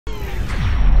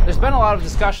There's been a lot of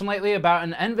discussion lately about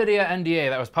an NVIDIA NDA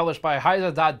that was published by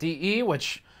Heise.de,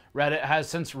 which Reddit has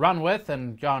since run with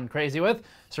and gone crazy with.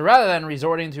 So rather than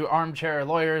resorting to armchair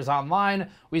lawyers online,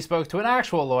 we spoke to an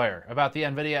actual lawyer about the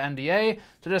NVIDIA NDA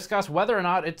to discuss whether or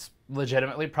not it's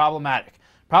legitimately problematic.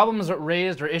 Problems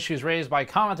raised or issues raised by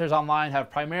commenters online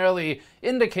have primarily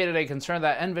indicated a concern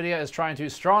that NVIDIA is trying to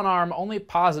strong-arm only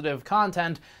positive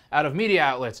content out of media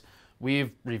outlets.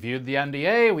 We've reviewed the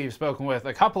NDA, we've spoken with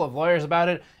a couple of lawyers about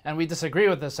it, and we disagree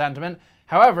with this sentiment.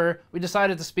 However, we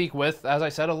decided to speak with, as I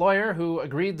said, a lawyer who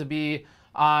agreed to be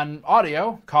on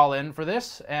audio, call in for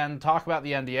this, and talk about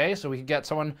the NDA so we could get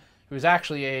someone who's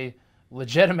actually a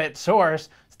legitimate source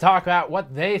to talk about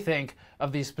what they think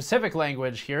of the specific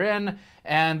language herein.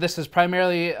 And this is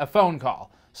primarily a phone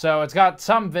call. So it's got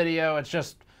some video, it's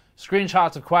just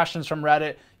screenshots of questions from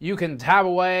Reddit. You can tab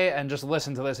away and just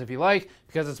listen to this if you like,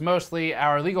 because it's mostly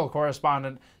our legal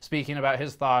correspondent speaking about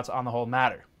his thoughts on the whole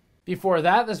matter. Before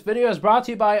that, this video is brought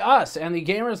to you by us and the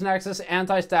Gamers Nexus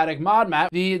Anti-Static Mod Mat.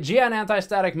 The GN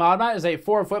Anti-Static Mod Mat is a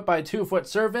 4 foot by 2 foot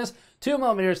surface, 2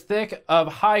 millimeters thick of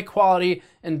high quality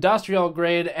industrial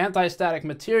grade anti-static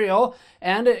material,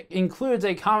 and it includes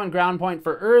a common ground point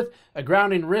for earth, a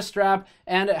grounding wrist strap,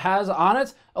 and it has on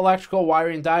it electrical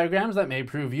wiring diagrams that may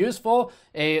prove useful,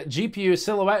 a GPU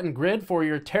silhouette and grid for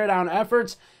your teardown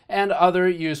efforts, and other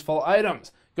useful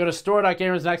items. Go to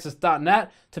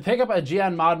store.gamersnexus.net to pick up a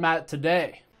GN mod mat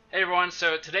today. Hey everyone,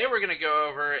 so today we're going to go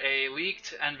over a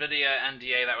leaked NVIDIA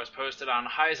NDA that was posted on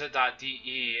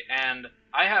Heise.de, and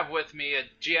I have with me a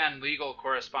GN Legal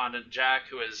Correspondent, Jack,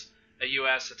 who is a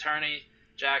U.S. attorney.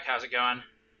 Jack, how's it going?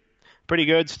 Pretty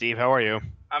good, Steve. How are you?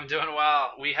 I'm doing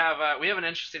well. We have an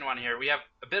interesting one here. We have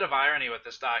a bit of irony with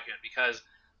this document because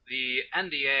the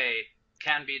NDA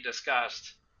can be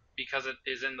discussed because it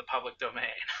is in the public domain.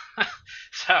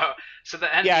 so the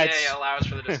NDA allows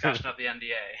for the discussion of the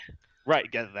NDA. Right,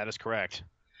 yeah, that is correct.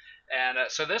 And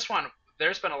so this one,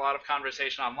 there's been a lot of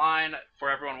conversation online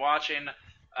for everyone watching.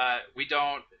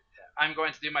 I'm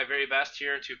going to do my very best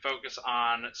here to focus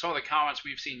on some of the comments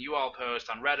we've seen you all post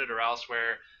on Reddit or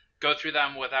elsewhere, go through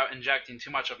them without injecting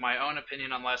too much of my own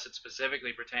opinion unless it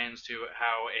specifically pertains to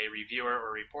how a reviewer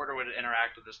or reporter would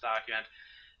interact with this document.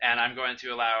 And I'm going to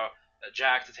allow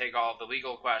Jack to take all of the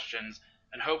legal questions,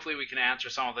 and hopefully we can answer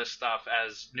some of this stuff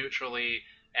as neutrally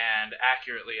and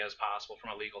accurately as possible from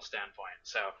a legal standpoint.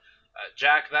 So,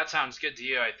 Jack, that sounds good to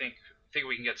you. I think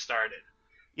we can get started.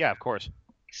 Yeah, of course.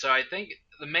 So I think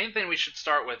the main thing we should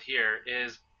start with here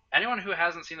is anyone who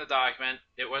hasn't seen the document,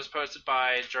 it was posted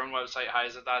by German website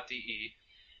Heise.de,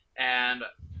 and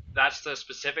that's the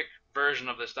specific version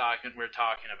of this document we're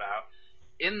talking about.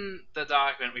 In the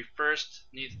document, we first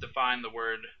need to define the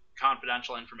word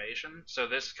confidential information. So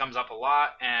this comes up a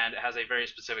lot, and it has a very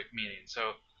specific meaning.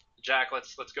 So, Jack,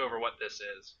 let's go over what this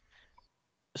is.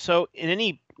 So in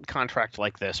any contract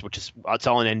like this, which is that's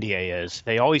all an NDA is,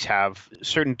 they always have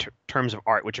certain terms of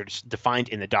art which are just defined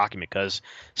in the document because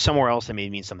somewhere else they may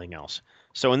mean something else.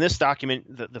 So in this document,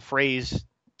 the phrase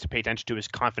to pay attention to is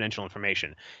confidential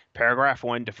information. Paragraph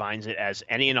 1 defines it as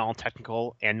any and all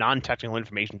technical and non-technical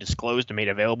information disclosed and made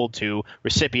available to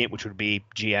recipient, which would be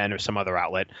GN or some other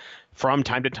outlet, from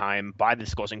time to time by the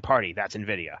disclosing party. That's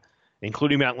NVIDIA,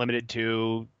 including but not limited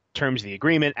to terms of the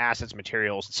agreement, assets,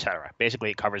 materials, etc. Basically,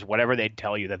 it covers whatever they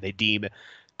tell you that they deem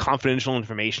confidential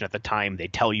information at the time they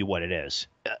tell you what it is.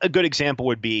 A good example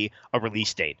would be a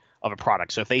release date of a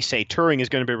product. So if they say Turing is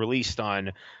going to be released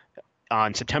on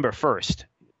September 1st,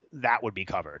 that would be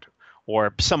covered.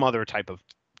 Or some other type of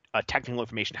technical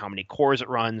information, how many cores it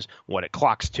runs, what it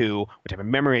clocks to, what type of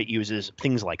memory it uses,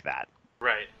 things like that.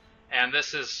 Right. And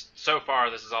this is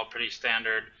all pretty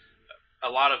standard.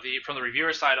 From the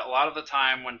reviewer side, a lot of the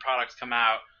time when products come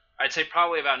out, I'd say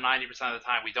probably about 90% of the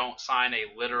time we don't sign a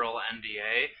literal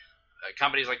NDA.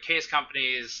 Companies like case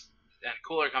companies and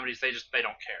cooler companies, they don't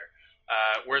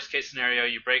care. Worst case scenario,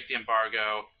 you break the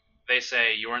embargo, they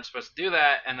say you weren't supposed to do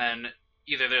that, and then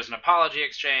either there's an apology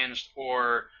exchanged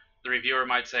or the reviewer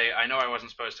might say, I know I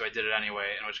wasn't supposed to, I did it anyway,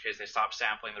 in which case they stop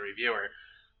sampling the reviewer.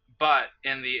 But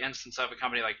in the instance of a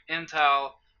company like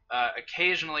Intel,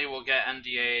 occasionally we'll get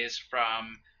NDAs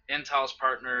from Intel's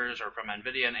partners or from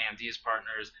NVIDIA and AMD's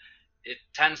partners. It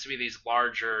tends to be these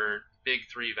larger big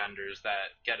three vendors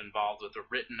that get involved with a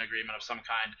written agreement of some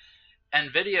kind.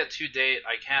 NVIDIA to date,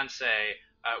 I can say,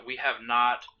 we have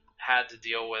not had to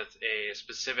deal with a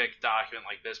specific document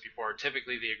like this before.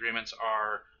 Typically the agreements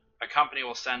are a company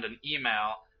will send an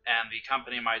email and the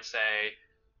company might say,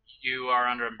 you are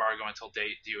under embargo until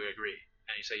date, do you agree?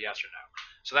 And you say yes or no.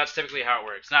 So that's typically how it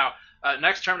works. Now,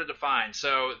 next term to define.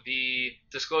 So the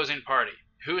disclosing party.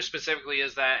 who specifically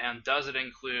is that, and does it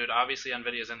include, obviously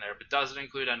NVIDIA's in there, but does it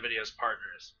include NVIDIA's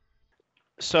partners?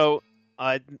 So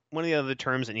one of the other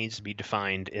terms that needs to be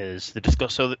defined is the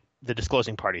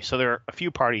disclosing party. So there are a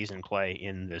few parties in play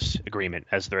in this agreement,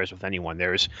 as there is with anyone.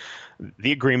 There's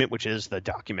the agreement, which is the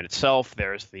document itself.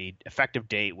 There's the effective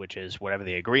date, which is whatever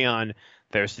they agree on.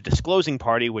 There's the disclosing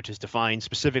party, which is defined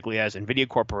specifically as NVIDIA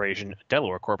Corporation,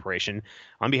 Delaware Corporation,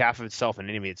 on behalf of itself and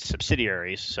any of its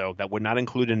subsidiaries. So that would not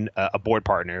include a board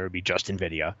partner. It would be just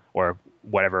NVIDIA or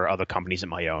whatever other companies it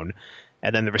might own.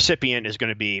 And then the recipient is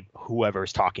going to be whoever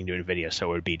is talking to NVIDIA.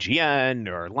 So it would be GN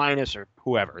or Linus or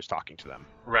whoever is talking to them.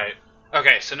 Right.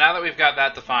 Okay, so now that we've got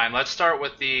that defined, let's start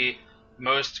with the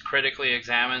most critically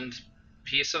examined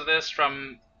piece of this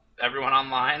from everyone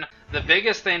online. The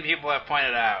biggest thing people have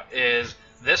pointed out is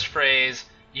this phrase,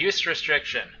 use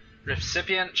restriction.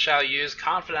 Recipient shall use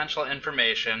confidential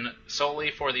information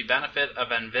solely for the benefit of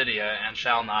NVIDIA and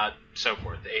shall not, so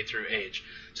forth, A through H.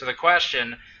 So the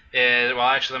question is, well,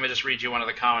 actually, let me just read you one of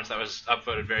the comments that was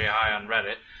upvoted very high on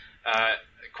Reddit.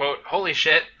 Quote, holy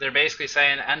shit, they're basically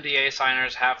saying NDA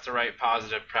signers have to write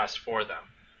positive press for them.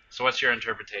 So what's your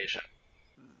interpretation?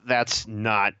 That's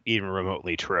not even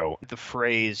remotely true. The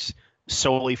phrase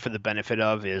solely for the benefit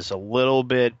of is a little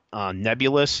bit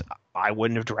nebulous. I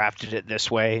wouldn't have drafted it this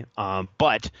way,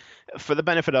 but for the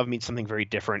benefit of means something very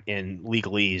different in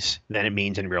legalese than it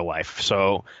means in real life.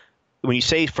 So when you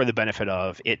say for the benefit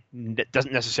of, it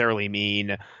doesn't necessarily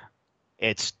mean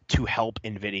it's to help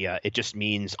NVIDIA. It just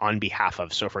means on behalf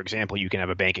of. So, for example, you can have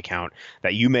a bank account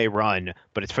that you may run,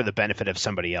 but it's for the benefit of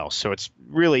somebody else. So it's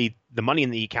really the money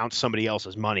in the account's somebody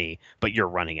else's money, but you're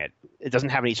running it. It doesn't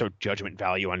have any sort of judgment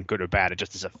value on good or bad. It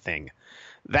just is a thing.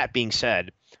 That being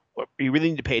said, what you really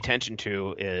need to pay attention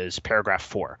to is paragraph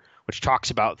 4, which talks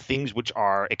about things which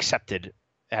are accepted,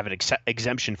 have an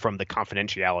exemption from the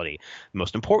confidentiality. The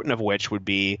most important of which would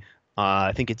be,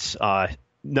 I think it's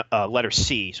letter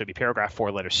C, so it'd be paragraph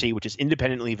 4, letter C, which is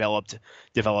independently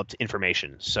developed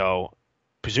information. So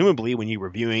presumably when you're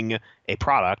reviewing a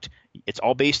product, it's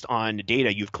all based on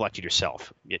data you've collected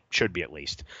yourself. It should be, at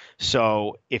least.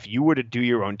 So if you were to do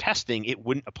your own testing, it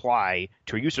wouldn't apply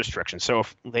to a use restriction. So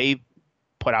if they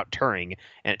put out Turing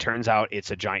and it turns out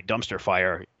it's a giant dumpster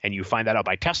fire and you find that out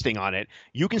by testing on it,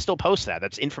 you can still post that.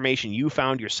 That's information you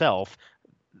found yourself.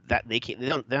 That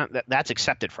that's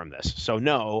accepted from this. So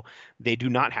no, they do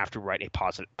not have to write a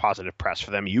positive press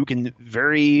for them. You can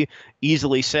very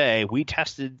easily say, we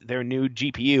tested their new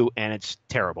GPU and it's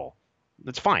terrible.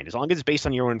 That's fine, as long as it's based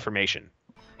on your own information.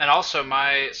 And also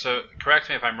so correct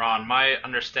me if I'm wrong, my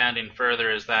understanding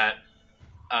further is that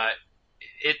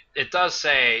it does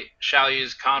say shall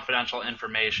use confidential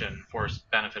information for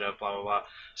benefit of blah, blah, blah.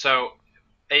 So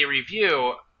a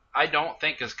review, I don't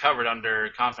think is covered under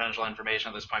confidential information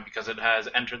at this point because it has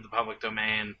entered the public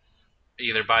domain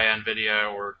either by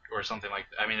NVIDIA or something like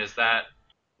that. I mean, is that...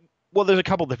 Well, there's a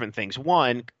couple different things.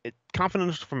 One,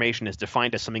 confidential information is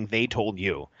defined as something they told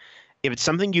you. If it's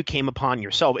something you came upon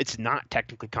yourself, it's not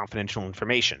technically confidential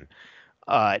information.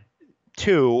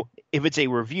 Two, if it's a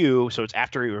review, so it's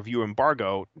after a review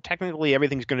embargo, technically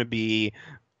everything's going to be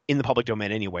in the public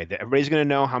domain anyway. Everybody's going to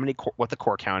know what the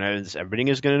core count is.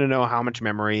 Everybody is going to know how much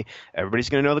memory. Everybody's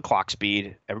going to know the clock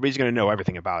speed. Everybody's going to know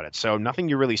everything about it. So nothing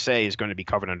you really say is going to be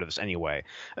covered under this anyway.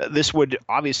 This would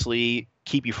obviously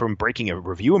keep you from breaking a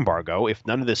review embargo. If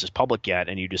none of this is public yet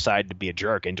and you decide to be a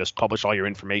jerk and just publish all your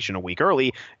information a week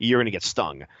early, you're going to get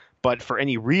stung. But for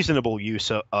any reasonable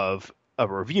use of a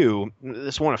review,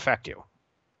 this won't affect you.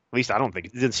 At least I don't think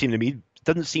it doesn't seem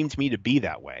to me to be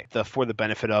that way. The for the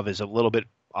benefit of is a little bit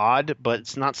odd, but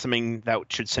it's not something that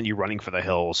should send you running for the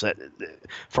hills.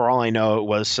 For all I know, it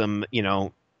was some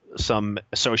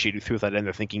associate who threw that in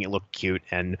there thinking it looked cute,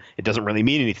 and it doesn't really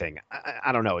mean anything.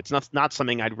 I don't know. It's not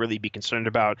something I'd really be concerned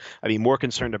about. I'd be more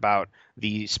concerned about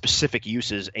the specific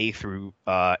uses A through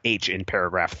H in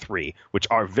paragraph 3, which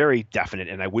are very definite,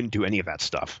 and I wouldn't do any of that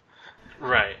stuff.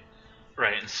 Right.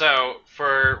 And so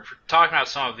for talking about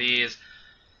some of these,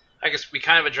 I guess we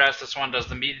kind of addressed this one. Does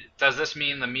this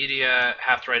mean the media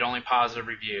have to write only positive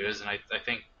reviews? And I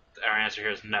think our answer here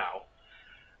is no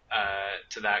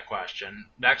to that question.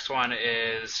 Next one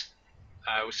is,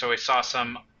 so we saw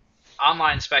some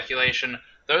online speculation.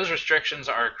 Those restrictions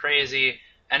are crazy.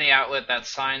 Any outlet that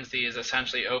signs these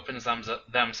essentially opens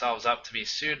themselves up to be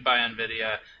sued by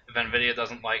NVIDIA if NVIDIA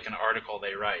doesn't like an article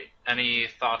they write. Any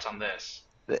thoughts on this?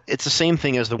 It's the same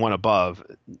thing as the one above.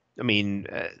 I mean,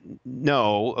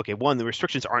 no. Okay, one, the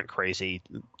restrictions aren't crazy.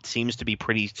 It seems to be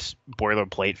pretty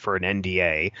boilerplate for an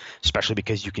NDA, especially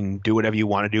because you can do whatever you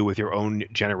want to do with your own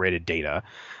generated data.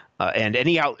 And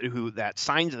any outlet that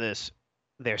signs this,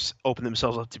 open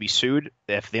themselves up to be sued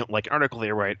if they don't like an article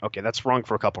they write. Okay, that's wrong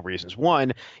for a couple of reasons.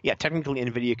 One, yeah, technically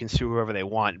NVIDIA can sue whoever they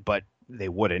want, but they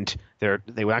wouldn't. They're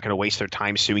not going to waste their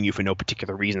time suing you for no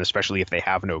particular reason, especially if they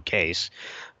have no case.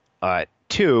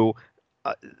 Two,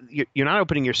 you're not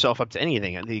opening yourself up to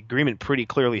anything. The agreement pretty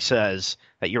clearly says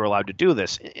that you're allowed to do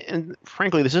this. And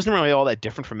frankly, this isn't really all that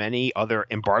different from any other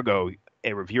embargo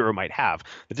a reviewer might have.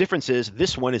 The difference is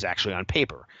this one is actually on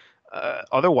paper.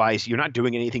 Otherwise, you're not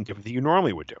doing anything different than you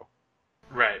normally would do.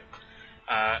 Right.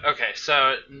 Okay,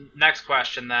 so next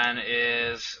question then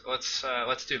is,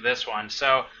 let's do this one.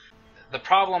 So the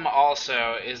problem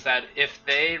also is that if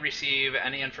they receive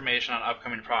any information on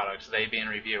upcoming products, they being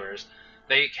reviewers,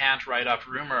 they can't write up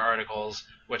rumor articles,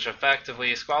 which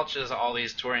effectively squelches all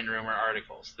these touring rumor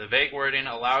articles. The vague wording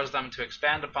allows them to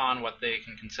expand upon what they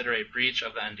can consider a breach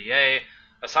of the NDA.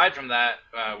 Aside from that,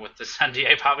 with this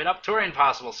NDA popping up, touring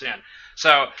possible soon.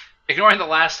 So, ignoring the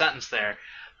last sentence there,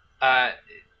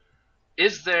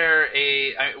 is there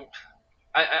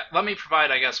let me provide,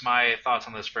 I guess, my thoughts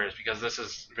on this first, because this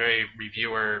is very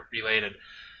reviewer related.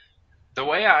 The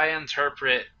way I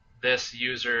interpret this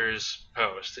user's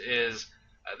post is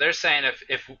they're saying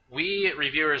if we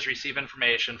reviewers receive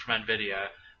information from NVIDIA,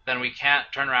 then we can't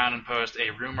turn around and post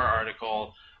a rumor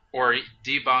article or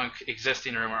debunk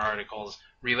existing rumor articles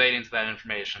relating to that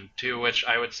information, to which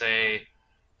I would say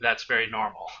that's very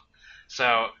normal.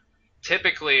 So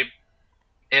typically,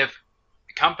 if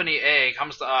company A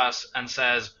comes to us and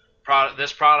says,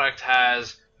 this product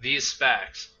has these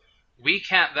specs, we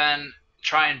can't then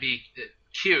try and be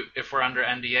cute if we're under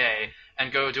NDA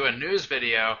and go do a news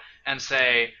video and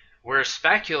say, we're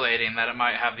speculating that it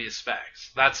might have these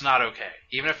specs. That's not okay.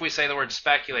 Even if we say the word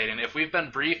speculating, if we've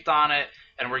been briefed on it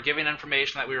and we're giving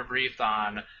information that we were briefed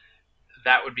on,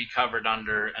 that would be covered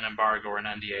under an embargo or an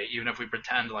NDA, even if we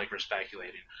pretend like we're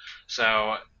speculating.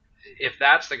 So if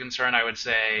that's the concern, I would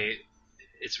say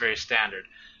it's very standard.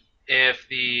 If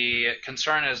the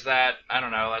concern is that, I don't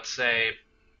know, let's say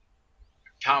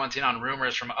commenting on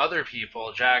rumors from other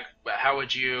people, Jack, how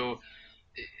would you,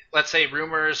 let's say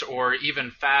rumors or even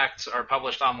facts are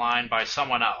published online by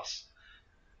someone else.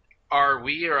 Are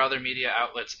we or other media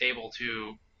outlets able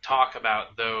to talk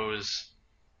about those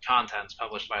contents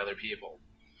published by other people?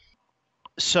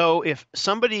 So if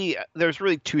somebody, there's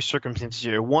really two circumstances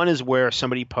here. One is where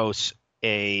somebody posts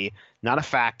not a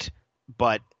fact,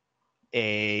 but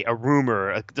a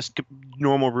rumor, just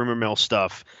normal rumor mill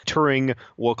stuff. Turing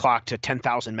will clock to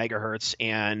 10,000 megahertz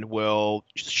and will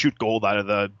shoot gold out of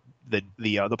the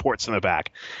ports in the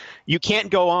back. You can't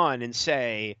go on and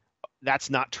say that's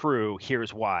not true.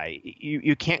 Here's why.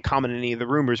 You can't comment on any of the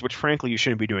rumors, which frankly you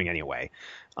shouldn't be doing anyway.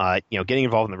 Getting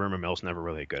involved in the rumor mill is never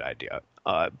really a good idea.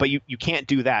 But you can't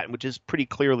do that, which is pretty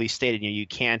clearly stated. You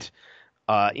can't.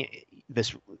 The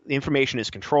information is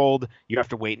controlled. You have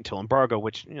to wait until embargo,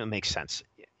 which makes sense.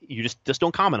 You just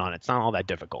don't comment on it. It's not all that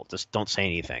difficult. Just don't say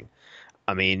anything.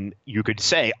 I mean, you could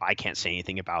say, I can't say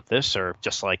anything about this, or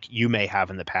just like you may have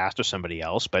in the past or somebody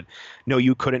else, but no,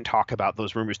 you couldn't talk about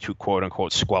those rumors to quote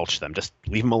unquote squelch them. Just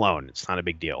leave them alone. It's not a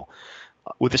big deal.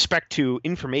 With respect to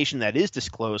information that is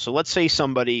disclosed, so let's say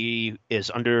somebody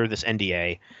is under this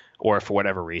NDA or for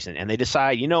whatever reason, and they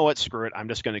decide, you know what, screw it, I'm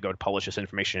just going to go to publish this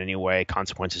information anyway,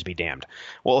 consequences be damned.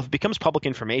 Well, if it becomes public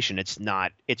information, it's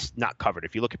not covered.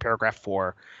 If you look at paragraph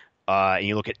 4 and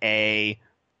you look at A,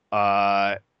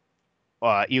 so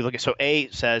A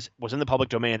says, was in the public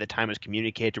domain at the time it was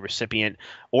communicated to recipient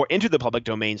or into the public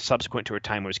domain subsequent to a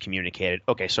time it was communicated.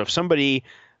 Okay, so if somebody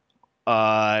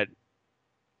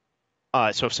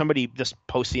just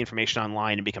posts the information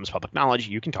online and becomes public knowledge,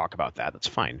 you can talk about that. That's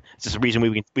fine. It's just the reason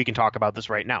we can talk about this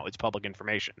right now. It's public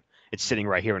information. It's sitting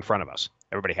right here in front of us.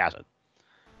 Everybody has it.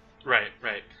 Right.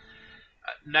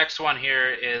 Next one here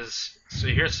is, so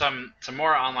here's some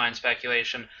more online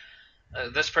speculation.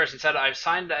 This person said, I've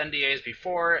signed NDAs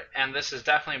before, and this is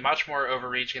definitely much more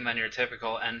overreaching than your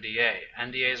typical NDA.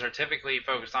 NDAs are typically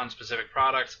focused on specific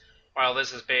products, while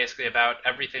this is basically about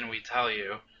everything we tell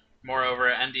you. Moreover,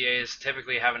 NDAs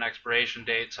typically have an expiration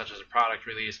date, such as a product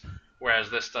release, whereas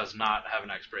this does not have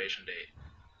an expiration date.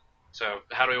 So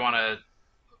how do we want to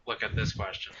look at this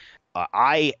question?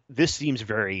 This seems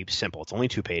very simple. It's only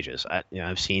 2 pages.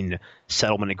 I've seen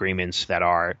settlement agreements that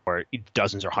are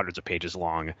dozens or hundreds of pages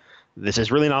long. This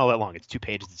is really not all that long. It's 2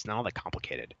 pages. It's not all that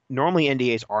complicated. Normally,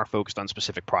 NDAs are focused on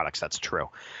specific products. That's true.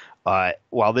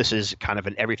 While this is kind of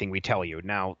an everything we tell you.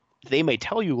 Now, they may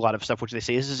tell you a lot of stuff which they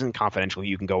say this isn't confidential.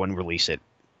 You can go and release it,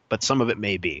 but some of it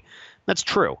may be. That's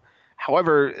true.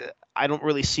 However, I don't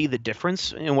really see the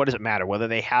difference. And what does it matter whether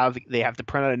they have to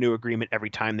print out a new agreement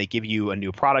every time they give you a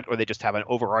new product, or they just have an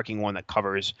overarching one that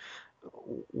covers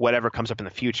whatever comes up in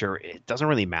the future, it doesn't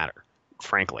really matter,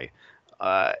 frankly.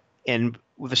 And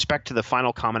with respect to the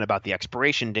final comment about the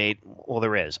expiration date, well,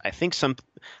 there is. I've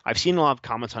seen a lot of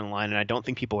comments online, and I don't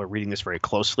think people are reading this very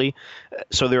closely.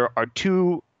 So there are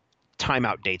two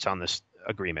timeout dates on this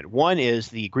agreement. One is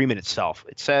the agreement itself.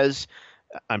 It says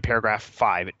on paragraph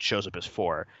 5, it shows up as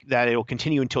 4, that it will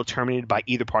continue until terminated by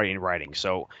either party in writing.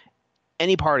 So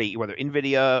any party, whether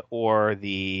NVIDIA or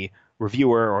the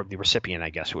reviewer or the recipient, I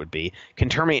guess it would be, can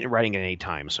terminate in writing at any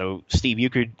time. So, Steve, you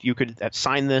could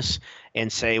sign this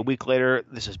and say a week later,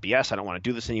 this is BS, I don't want to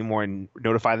do this anymore, and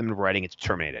notify them in writing it's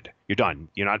terminated. You're done.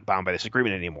 You're not bound by this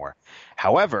agreement anymore.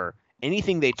 However,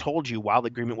 anything they told you while the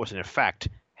agreement was in effect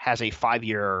has a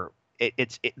 5-year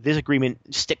this agreement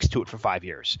sticks to it for 5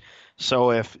 years. So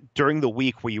if during the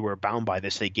week where you were bound by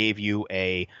this, they gave you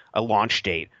a launch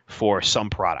date for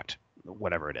some product,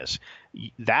 whatever it is,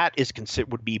 that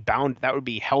would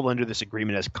be held under this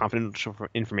agreement as confidential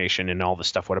information, and all this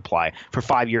stuff would apply for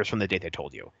 5 years from the date they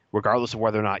told you, regardless of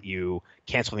whether or not you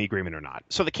cancel the agreement or not.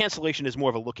 So the cancellation is more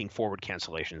of a looking forward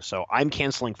cancellation. So I'm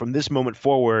canceling from this moment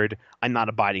forward. I'm not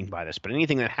abiding by this, but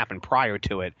anything that happened prior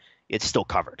to it, it's still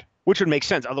covered. Which would make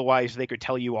sense. Otherwise, they could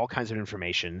tell you all kinds of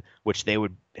information, which they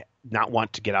would not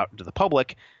want to get out to the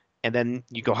public. And then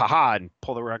you go, haha, and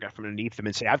pull the rug out from underneath them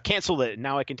and say, I've canceled it, and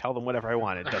now I can tell them whatever I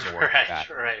want. It doesn't work like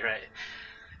that. Right.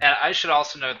 And I should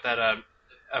also note that a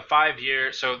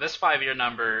 5-year, so this 5-year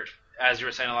number, as you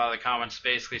were saying, a lot of the comments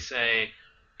basically say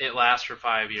it lasts for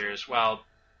 5 years. Well,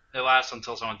 it lasts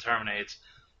until someone terminates.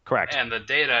 Correct. And the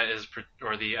data is,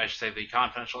 I should say the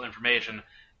confidential information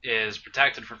is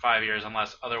protected for 5 years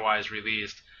unless otherwise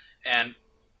released. And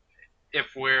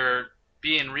if we're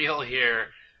being real here,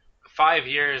 5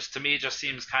 years to me just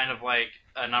seems kind of like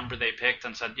a number they picked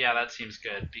and said, yeah, that seems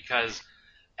good, because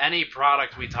any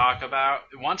product we talk about,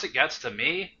 once it gets to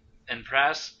me in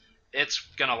press, it's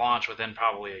going to launch within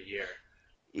probably a year.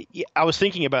 Yeah, I was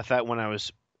thinking about that when I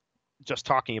was just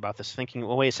talking about this, thinking,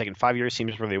 well, wait a second, 5 years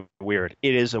seems really weird.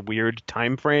 It is a weird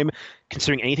time frame,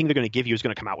 considering anything they're going to give you is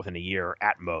going to come out within a year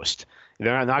at most.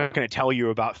 They're not going to tell you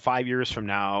about 5 years from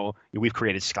now we've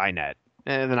created Skynet.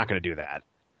 They're not going to do that.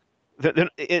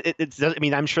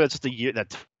 I'm sure that's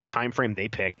that time frame they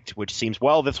picked, which seems,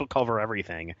 well, this will cover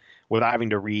everything without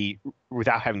having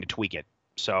to tweak it.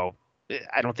 So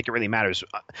I don't think it really matters.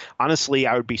 Honestly,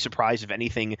 I would be surprised if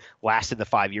anything lasted the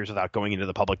 5 years without going into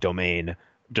the public domain,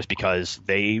 just because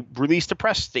they released a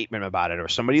press statement about it or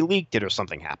somebody leaked it or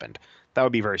something happened. That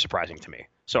would be very surprising to me.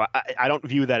 So I don't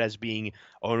view that as being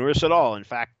onerous at all. In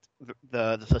fact,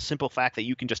 the simple fact that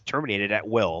you can just terminate it at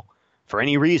will for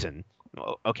any reason,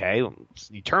 okay,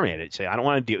 you terminate it. Say, I don't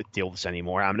want to deal with this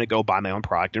anymore. I'm going to go buy my own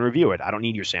product and review it. I don't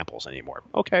need your samples anymore.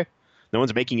 Okay. No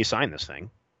one's making you sign this thing.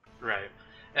 Right.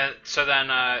 And so then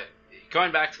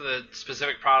going back to the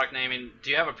specific product naming,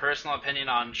 do you have a personal opinion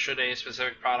on should a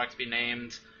specific product be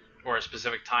named or a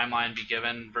specific timeline be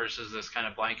given versus this kind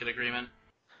of blanket agreement?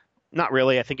 Not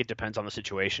really. I think it depends on the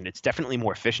situation. It's definitely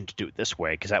more efficient to do it this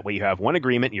way, because that way you have one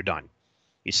agreement and you're done.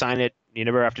 You sign it, you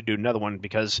never have to do another one,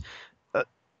 because,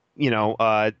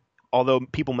 although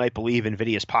people might believe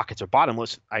NVIDIA's pockets are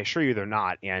bottomless, I assure you they're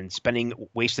not. And spending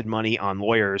wasted money on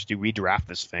lawyers to redraft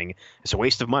this thing is a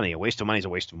waste of money. A waste of money is a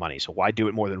waste of money. So why do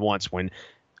it more than once when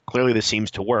clearly this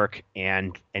seems to work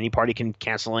and any party can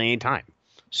cancel at any time?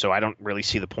 So I don't really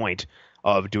see the point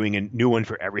of doing a new one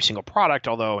for every single product,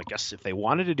 although I guess if they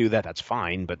wanted to do that, that's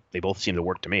fine, but they both seem to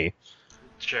work to me.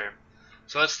 Sure.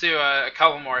 So let's do a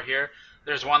couple more here.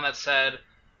 There's one that said,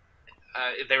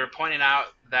 they were pointing out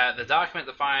that the document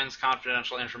defines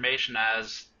confidential information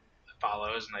as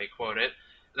follows, and they quote it.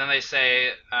 Then they say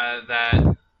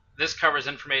that this covers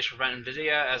information from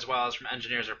NVIDIA as well as from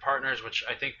engineers or partners, which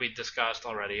I think we discussed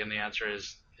already, and the answer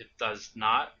is it does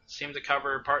not seem to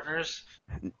cover partners.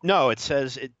 No, it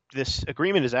says this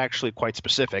agreement is actually quite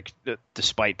specific,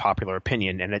 despite popular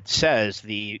opinion, and it says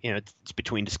it's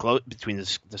between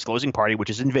this disclosing party, which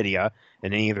is NVIDIA,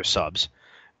 and any other subs,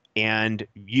 and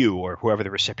you or whoever the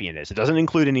recipient is. It doesn't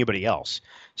include anybody else.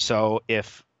 So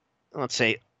if, let's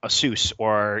say, ASUS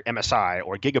or MSI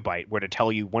or Gigabyte were to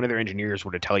tell you, one of their engineers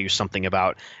were to tell you something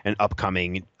about an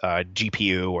upcoming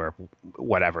GPU or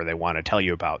whatever they want to tell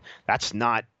you about, that's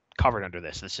not covered under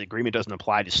this. This agreement doesn't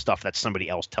apply to stuff that somebody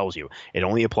else tells you. It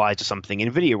only applies to something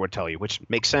NVIDIA would tell you, which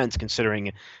makes sense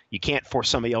considering you can't force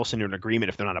somebody else into an agreement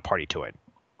if they're not a party to it.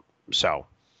 So.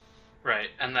 Right.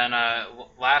 And then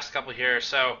last couple here.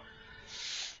 So,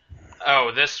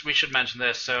 we should mention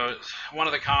this. So one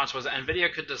of the comments was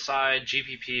NVIDIA could decide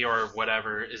GPP or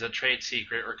whatever is a trade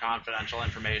secret or confidential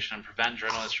information and prevent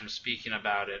journalists from speaking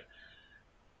about it.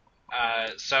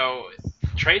 So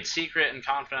trade secret and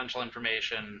confidential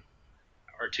information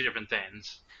are two different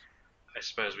things. I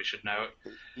suppose we should note.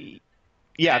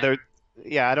 Yeah, And, there.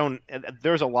 Yeah, I don't.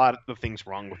 There's a lot of things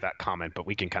wrong with that comment, but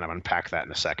we can kind of unpack that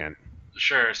in a second.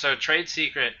 sure. So trade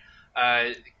secret. Uh,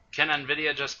 can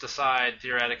NVIDIA just decide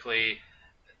theoretically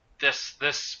this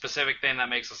specific thing that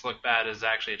makes us look bad is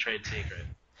actually a trade secret?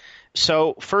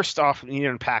 So first off, we need to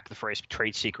unpack the phrase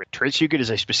trade secret. Trade secret is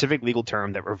a specific legal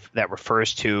term that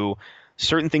refers to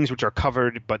certain things which are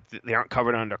covered, but they aren't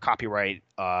covered under copyright,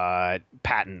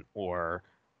 patent, or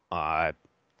a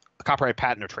copyright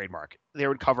patent or trademark. They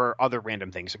would cover other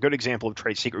random things. A good example of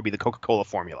trade secret would be the Coca-Cola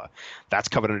formula. That's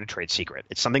covered under trade secret.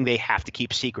 It's something they have to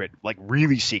keep secret, like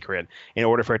really secret, in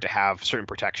order for it to have certain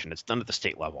protection. It's done at the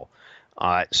state level.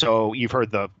 So you've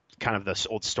heard the kind of this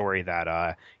old story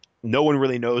that no one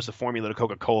really knows the formula to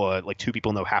Coca-Cola. Like two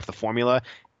people know half the formula.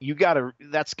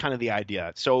 That's kind of the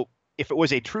idea. So if it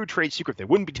was a true trade secret, they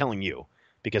wouldn't be telling you,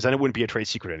 because then it wouldn't be a trade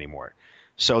secret anymore.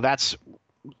 So that's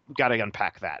got to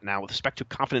unpack that. Now, with respect to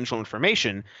confidential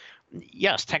information,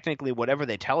 yes, technically, whatever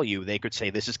they tell you, they could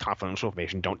say this is confidential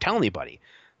information. Don't tell anybody.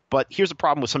 But here's the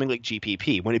problem with something like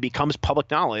GPP. When it becomes public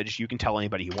knowledge, you can tell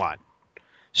anybody you want.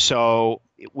 So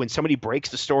when somebody breaks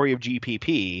the story of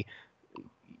GPP,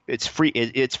 it's free.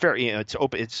 It's fair. It's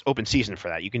open season for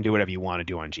that. You can do whatever you want to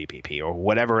do on GPP or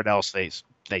whatever else they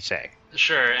say.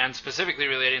 Sure, and specifically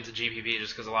relating to GPP,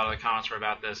 just because a lot of the comments were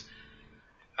about this,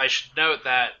 I should note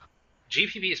that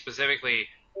GPP specifically,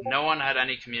 no one had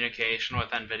any communication with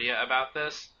NVIDIA about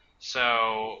this,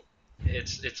 so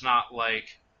it's not like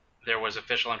there was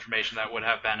official information that would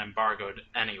have been embargoed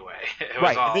anyway. It was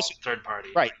Right. all third party.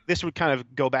 Right. This would kind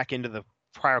of go back into the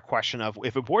prior question of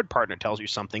if a board partner tells you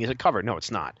something, is it covered? No,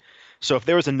 it's not. So if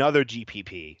there was another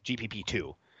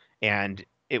GPP2, and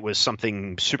it was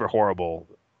something super horrible,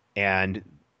 and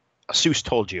Asus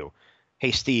told you,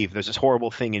 hey, Steve, there's this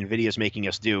horrible thing NVIDIA's making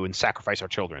us do and sacrifice our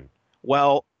children.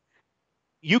 Well,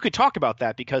 you could talk about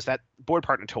that because that board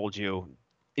partner told you,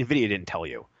 NVIDIA didn't tell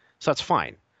you. So that's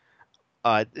fine.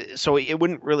 So it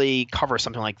wouldn't really cover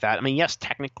something like that. I mean, yes,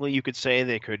 technically you could say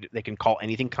they can call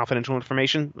anything confidential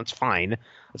information. That's fine.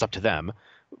 It's up to them.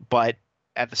 But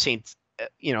at the same,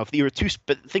 if you were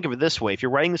think of it this way: if you're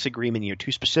writing this agreement and you're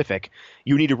too specific,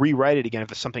 you need to rewrite it again if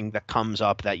there's something that comes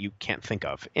up that you can't think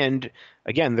of. And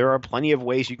again, there are plenty of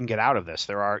ways you can get out of this.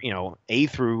 There are A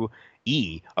through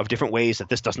E of different ways that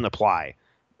this doesn't apply.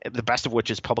 The best of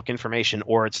which is public information,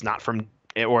 or it's not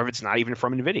or if it's not even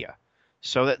from NVIDIA.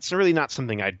 So that's really not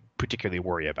something I'd particularly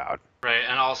worry about. Right,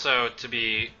 and also to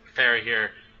be fair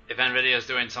here, if NVIDIA is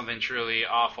doing something truly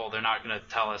awful, they're not going to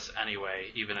tell us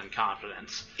anyway, even in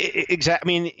confidence.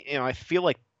 Exactly. I mean, I feel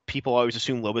like people always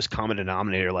assume lowest common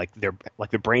denominator, like they're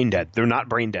brain dead. They're not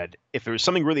brain dead. If there was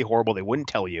something really horrible, they wouldn't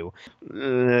tell you.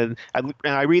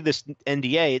 I read this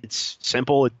NDA. It's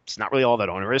simple. It's not really all that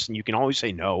onerous, and you can always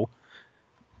say no.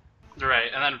 Right,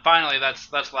 and then finally, that's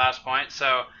the last point.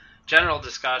 So, general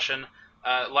discussion.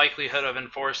 Likelihood of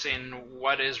enforcing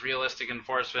what is realistic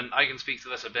enforcement. I can speak to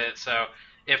this a bit. So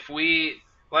if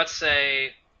let's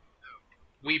say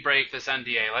we break this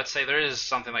NDA, let's say there is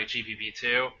something like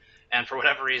GPP2, and for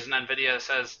whatever reason NVIDIA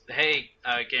says, hey,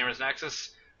 Gamers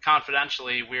Nexus,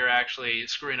 confidentially, we're actually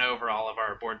screwing over all of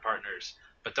our board partners,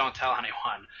 but don't tell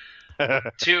anyone.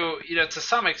 To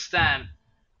some extent,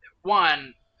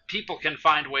 one, people can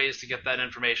find ways to get that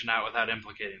information out without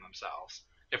implicating themselves,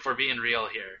 if we're being real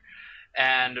here.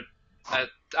 And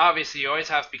obviously, you always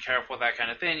have to be careful with that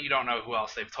kind of thing. You don't know who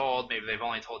else they've told. Maybe they've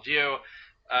only told you.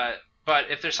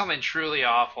 But if there's something truly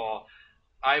awful,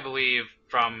 I believe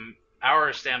from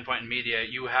our standpoint in media,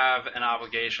 you have an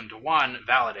obligation to, one,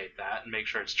 validate that and make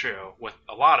sure it's true with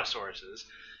a lot of sources.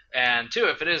 And two,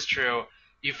 if it is true,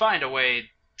 you find a way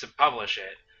to publish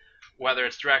it, whether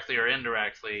it's directly or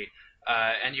indirectly,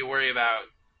 and you worry about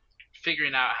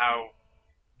figuring out how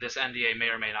this NDA may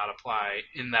or may not apply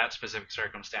in that specific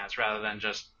circumstance, rather than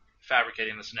just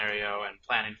fabricating the scenario and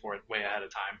planning for it way ahead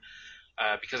of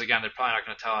time. Because again, they're probably not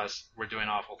going to tell us we're doing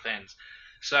awful things.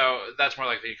 So that's more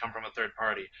likely to come from a third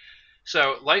party.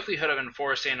 So likelihood of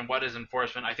enforcing and what is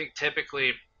enforcement, I think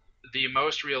typically the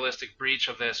most realistic breach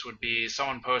of this would be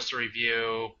someone posts a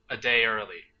review a day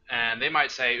early. And they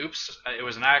might say, oops, it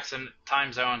was an accident,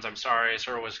 time zones, I'm sorry,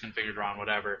 server was configured wrong,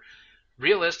 whatever.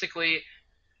 Realistically,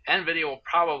 NVIDIA will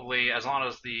probably, as long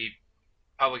as the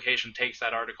publication takes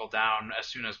that article down as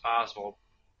soon as possible,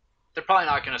 they're probably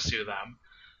not going to sue them.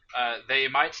 They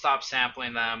might stop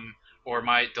sampling them or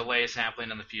might delay sampling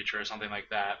in the future or something like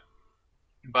that.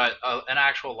 But an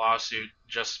actual lawsuit,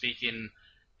 just speaking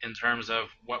in terms of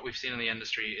what we've seen in the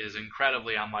industry, is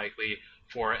incredibly unlikely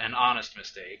for an honest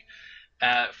mistake.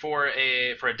 For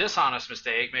a dishonest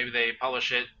mistake, maybe they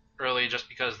publish it early just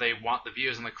because they want the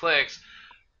views and the clicks.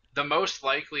 The most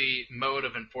likely mode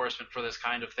of enforcement for this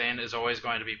kind of thing is always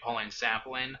going to be pulling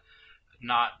sampling,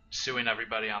 not suing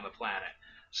everybody on the planet.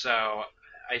 So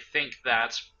I think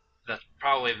that's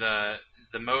probably the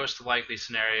most likely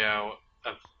scenario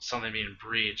of something being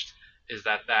breached, is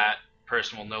that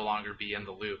person will no longer be in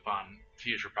the loop on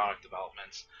future product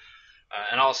developments.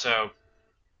 And also,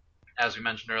 as we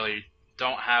mentioned earlier, you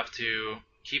don't have to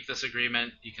keep this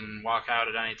agreement. You can walk out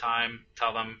at any time,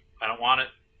 tell them, I don't want it.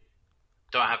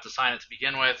 Don't have to sign it to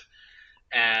begin with.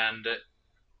 And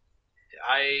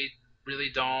I really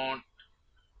don't,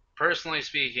 personally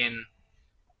speaking,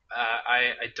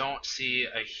 I don't see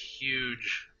a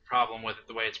huge problem with it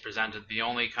the way it's presented. The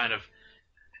only kind of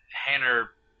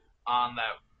hanger on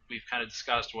that we've kind of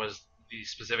discussed was the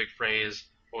specific phrase,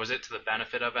 what was it, to the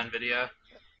benefit of NVIDIA?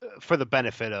 For the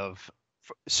benefit of,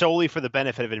 solely for the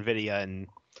benefit of NVIDIA, and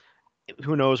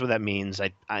who knows what that means.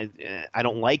 I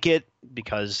don't like it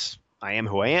because I am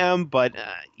who I am, but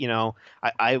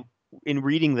I in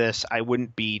reading this, I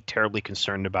wouldn't be terribly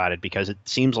concerned about it, because it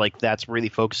seems like that's really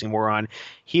focusing more on,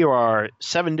 here are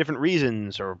 7 different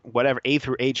reasons, or whatever, A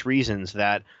through H reasons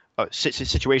that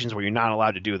situations where you're not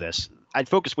allowed to do this. I'd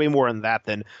focus way more on that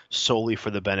than solely for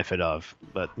the benefit of,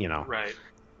 but Right.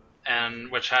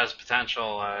 And which has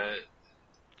potential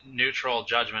neutral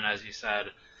judgment, as you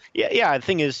said. Yeah. The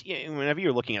thing is, whenever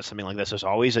you're looking at something like this, there's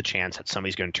always a chance that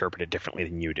somebody's going to interpret it differently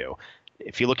than you do.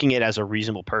 If you're looking at it as a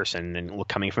reasonable person and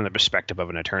coming from the perspective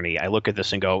of an attorney, I look at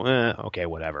this and go, okay,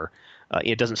 whatever.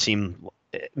 It doesn't seem.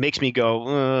 It makes me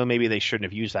go, maybe they shouldn't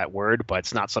have used that word, but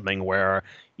it's not something where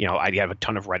I'd have a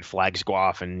ton of red flags go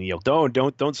off and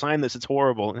don't sign this, it's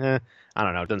horrible. I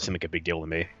don't know. It doesn't seem like a big deal to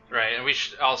me. Right, and we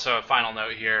should also, a final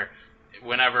note here,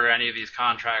 whenever any of these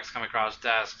contracts come across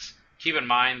desks, keep in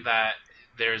mind that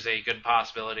there's a good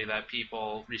possibility that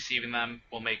people receiving them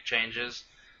will make changes.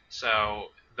 So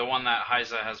the one that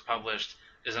HISA has published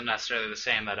isn't necessarily the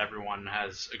same that everyone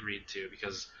has agreed to,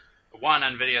 because one,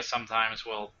 NVIDIA sometimes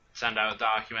will send out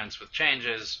documents with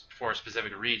changes for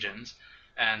specific regions,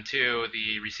 and two,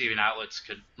 the receiving outlets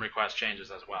could request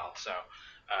changes as well. So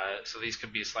these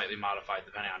could be slightly modified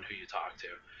depending on who you talk to.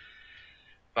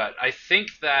 But I think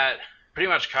that pretty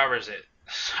much covers it.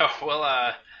 So we'll,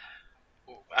 I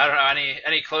don't know,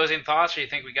 any closing thoughts, or you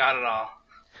think we got it all?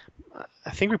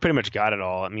 I think we pretty much got it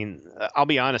all. I mean, I'll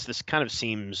be honest, this kind of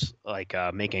seems like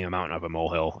making a mountain of a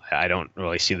molehill. I don't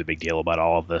really see the big deal about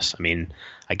all of this. I mean,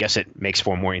 I guess it makes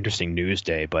for a more interesting news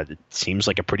day, but it seems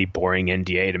like a pretty boring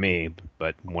NDA to me.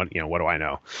 But what do I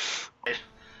know?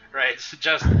 Right. So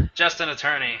just an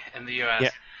attorney in the U.S. Yeah.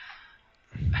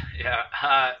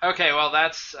 Yeah. Okay. Well,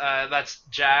 that's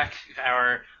Jack,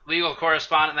 our legal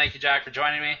correspondent. Thank you, Jack, for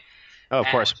joining me. Oh, of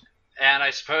course. And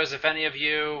I suppose if any of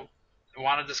you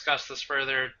want to discuss this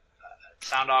further,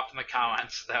 sound off in the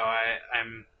comments, though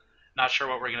I'm not sure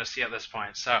what we're going to see at this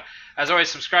point. So, as always,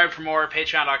 subscribe for more.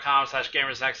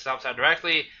 Patreon.com/GamersNexus helps out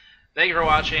directly. Thank you for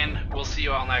watching. We'll see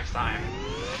you all next time.